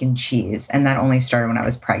mac and cheese. And that only started when I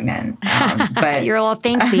was pregnant. But you're all,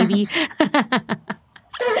 thanks, baby.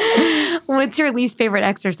 What's your least favorite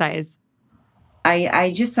exercise?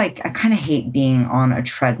 I just I kind of hate being on a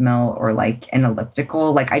treadmill or like an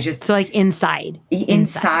elliptical. So like inside.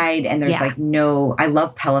 And there's I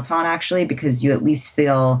love Peloton actually, because you at least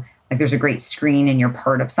feel like there's a great screen and you're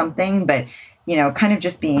part of something. But, kind of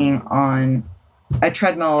just being on a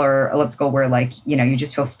treadmill or elliptical where you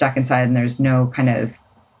just feel stuck inside and there's no kind of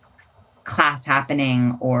class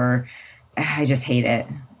happening, or I just hate it.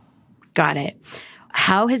 Got it.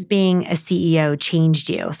 How has being a CEO changed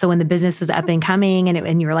you? So when the business was up and coming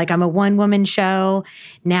and you were like, I'm a one-woman show,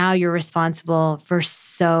 now you're responsible for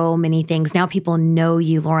so many things. Now people know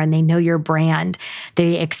you, Lauren. They know your brand.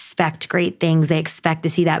 They expect great things. They expect to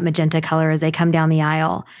see that magenta color as they come down the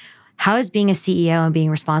aisle. How has being a CEO and being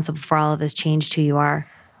responsible for all of this changed who you are?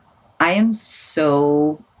 I am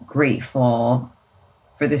so grateful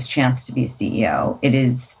for this chance to be a CEO. It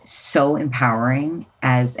is so empowering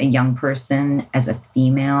as a young person, as a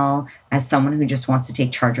female, as someone who just wants to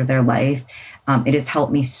take charge of their life. It has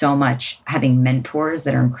helped me so much having mentors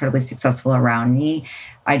that are incredibly successful around me.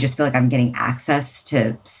 I just feel like I'm getting access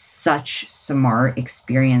to such smart,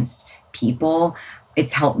 experienced people.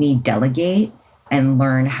 It's helped me delegate and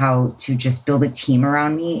learn how to just build a team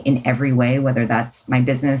around me in every way, whether that's my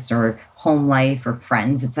business or home life or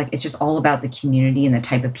friends. It's just all about the community and the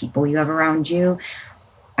type of people you have around you.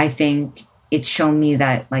 I think it's shown me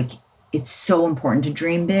that it's so important to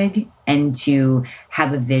dream big and to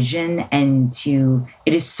have a vision, and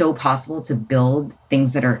it is so possible to build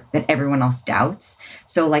things that everyone else doubts.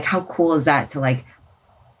 So how cool is that to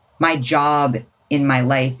my job in my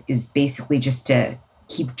life is basically just to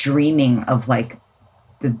keep dreaming of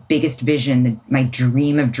the biggest vision, my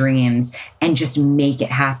dream of dreams, and just make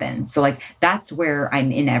it happen. So that's where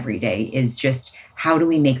I'm in every day, is just how do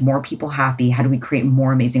we make more people happy? How do we create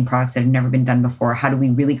more amazing products that have never been done before? How do we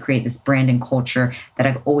really create this brand and culture that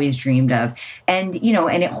I've always dreamed of? And,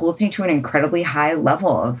 and it holds me to an incredibly high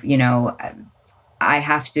level of, I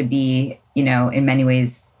have to be, in many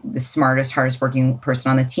ways, the smartest, hardest working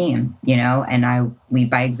person on the team, and I lead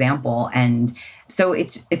by example. And so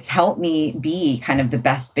it's helped me be kind of the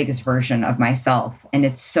best, biggest version of myself. And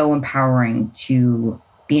it's so empowering to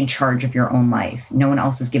be in charge of your own life. No one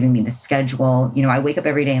else is giving me the schedule. I wake up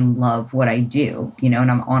every day and love what I do, and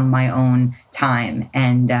I'm on my own time.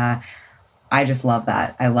 And I just love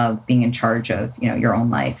that. I love being in charge of, your own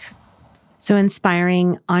life. So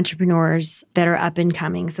inspiring entrepreneurs that are up and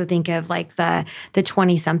coming. So think of the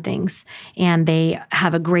 20-somethings, and they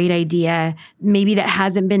have a great idea, maybe that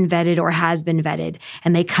hasn't been vetted or has been vetted.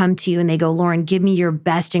 And they come to you and they go, Lauren, give me your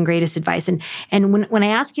best and greatest advice. And when I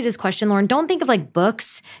ask you this question, Lauren, don't think of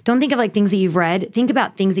books. Don't think of things that you've read. Think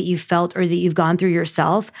about things that you've felt or that you've gone through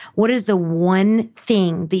yourself. What is the one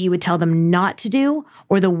thing that you would tell them not to do,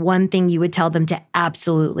 or the one thing you would tell them to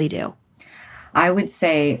absolutely do? I would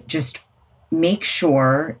say just make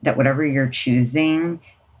sure that whatever you're choosing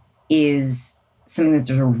is something that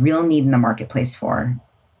there's a real need in the marketplace for.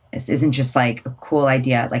 This isn't just a cool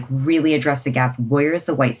idea. Really address the gap. Where is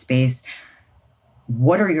the white space?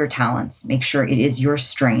 What are your talents? Make sure it is your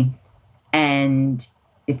strength and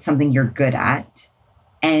it's something you're good at.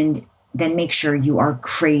 And then make sure you are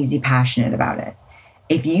crazy passionate about it.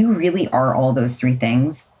 If you really are all those three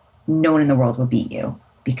things, no one in the world will beat you,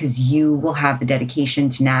 because you will have the dedication,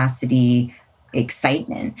 tenacity,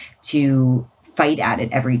 excitement to fight at it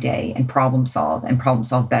every day and problem solve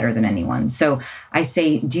better than anyone. So I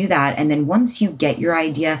say do that. And then once you get your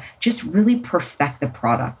idea, just really perfect the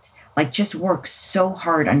product. Just work so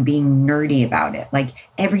hard on being nerdy about it.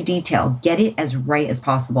 Every detail, get it as right as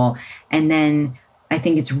possible. And then I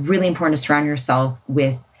think it's really important to surround yourself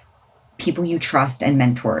with people you trust and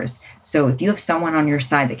mentors. So if you have someone on your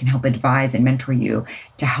side that can help advise and mentor you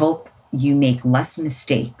to help you make less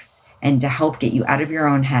mistakes and to help get you out of your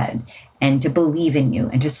own head and to believe in you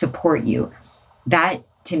and to support you, that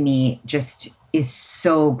to me just is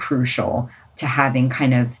so crucial to having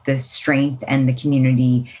kind of the strength and the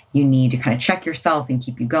community you need to kind of check yourself and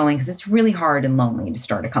keep you going, because it's really hard and lonely to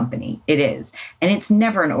start a company. It is. And it's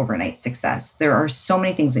never an overnight success. There are so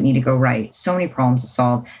many things that need to go right, so many problems to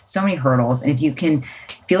solve, so many hurdles. And if you can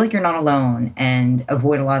feel like you're not alone and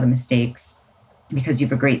avoid a lot of the mistakes because you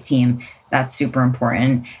have a great team, that's super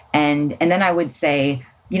important. And then I would say,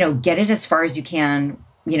 get it as far as you can,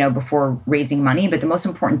 before raising money. But the most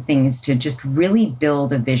important thing is to just really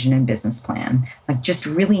build a vision and business plan. Like, just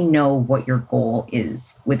really know what your goal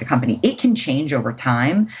is with the company. It can change over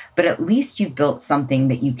time, but at least you've built something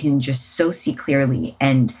that you can just so see clearly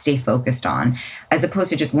and stay focused on, as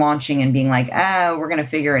opposed to just launching and being like, we're going to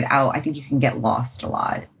figure it out. I think you can get lost a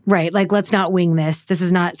lot. Right. Like, let's not wing this. This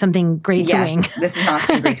is not something great to wing. This is not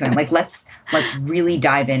something great to wing. Like, let's really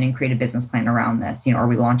dive in and create a business plan around this. Are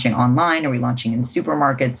we launching online? Are we launching in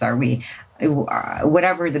supermarkets? Are we,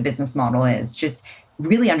 whatever the business model is, just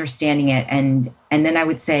really understanding it. And then I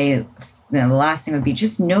would say, the last thing would be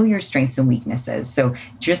just know your strengths and weaknesses. So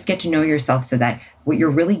just get to know yourself so that what you're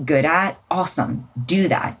really good at, awesome, do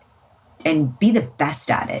that. And be the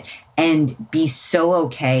best at it, and be so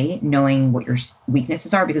okay knowing what your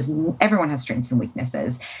weaknesses are, because everyone has strengths and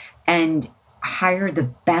weaknesses, and hire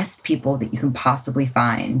the best people that you can possibly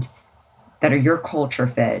find that are your culture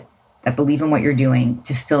fit, that believe in what you're doing,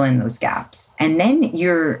 to fill in those gaps. And then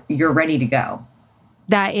you're ready to go.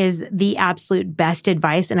 That is the absolute best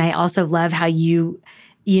advice. And I also love how you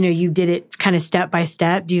did it kind of step by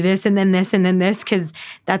step, do this and then this and then this, because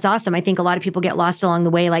that's awesome. I think a lot of people get lost along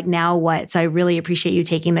the way, like, now what? So I really appreciate you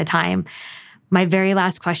taking the time. My very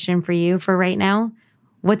last question for you for right now,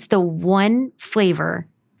 what's the one flavor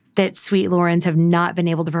that Sweet Loren's have not been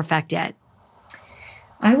able to perfect yet?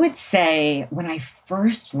 I would say when I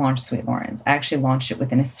first launched Sweet Loren's, I actually launched it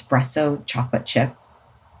with an espresso chocolate chip.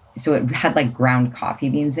 So it had like ground coffee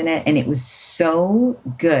beans in it, and it was so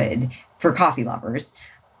good for coffee lovers,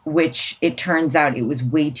 which it turns out it was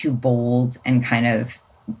way too bold and kind of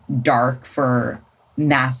dark for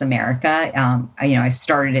mass America. I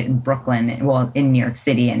started it in Brooklyn, in New York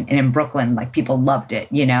City, and in Brooklyn, like, people loved it,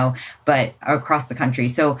 but across the country.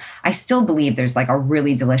 So I still believe there's like a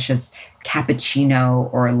really delicious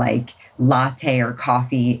cappuccino or like latte or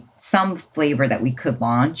coffee, some flavor that we could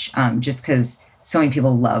launch, just because so many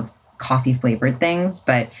people love coffee flavored things,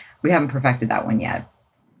 but we haven't perfected that one yet.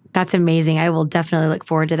 That's amazing. I will definitely look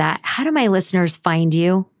forward to that. How do my listeners find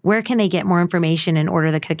you? Where can they get more information and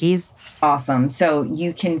order the cookies? Awesome. So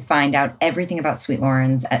you can find out everything about Sweet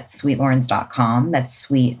Loren's at sweetlorens.com. That's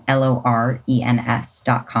sweet, LORENS.com.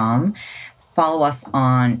 Follow us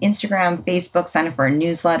on Instagram, Facebook, sign up for our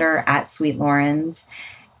newsletter at Sweet Loren's.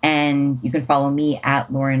 And you can follow me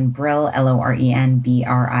at Lauren Brill,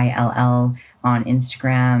 LORENBRILL, on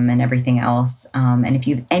Instagram and everything else. And if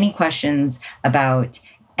you have any questions about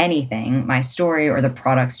anything, my story or the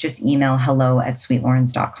products, just email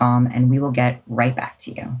hello@sweetlorens.com and we will get right back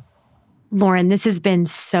to you. Lauren, this has been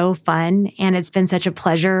so fun and it's been such a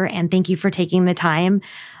pleasure. And thank you for taking the time.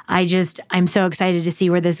 I'm so excited to see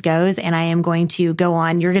where this goes. And I am going to go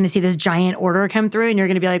on. You're going to see this giant order come through and you're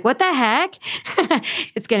going to be like, what the heck?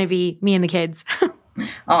 It's going to be me and the kids.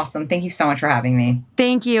 Awesome. Thank you so much for having me.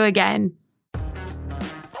 Thank you again.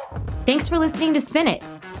 Thanks for listening to Spin It.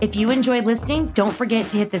 If you enjoyed listening, don't forget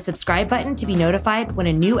to hit the subscribe button to be notified when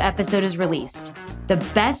a new episode is released. The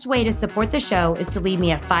best way to support the show is to leave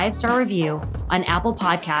me a 5-star review on Apple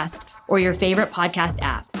Podcast or your favorite podcast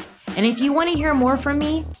app. And if you want to hear more from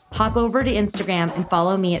me, hop over to Instagram and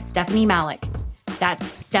follow me at Stephanie Malik.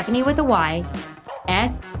 That's Stephanie with a Y,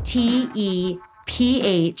 STEPHYNIE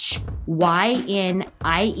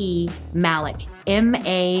Malik,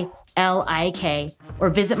 MALIK, or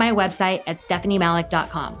visit my website at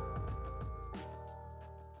stephaniemalik.com.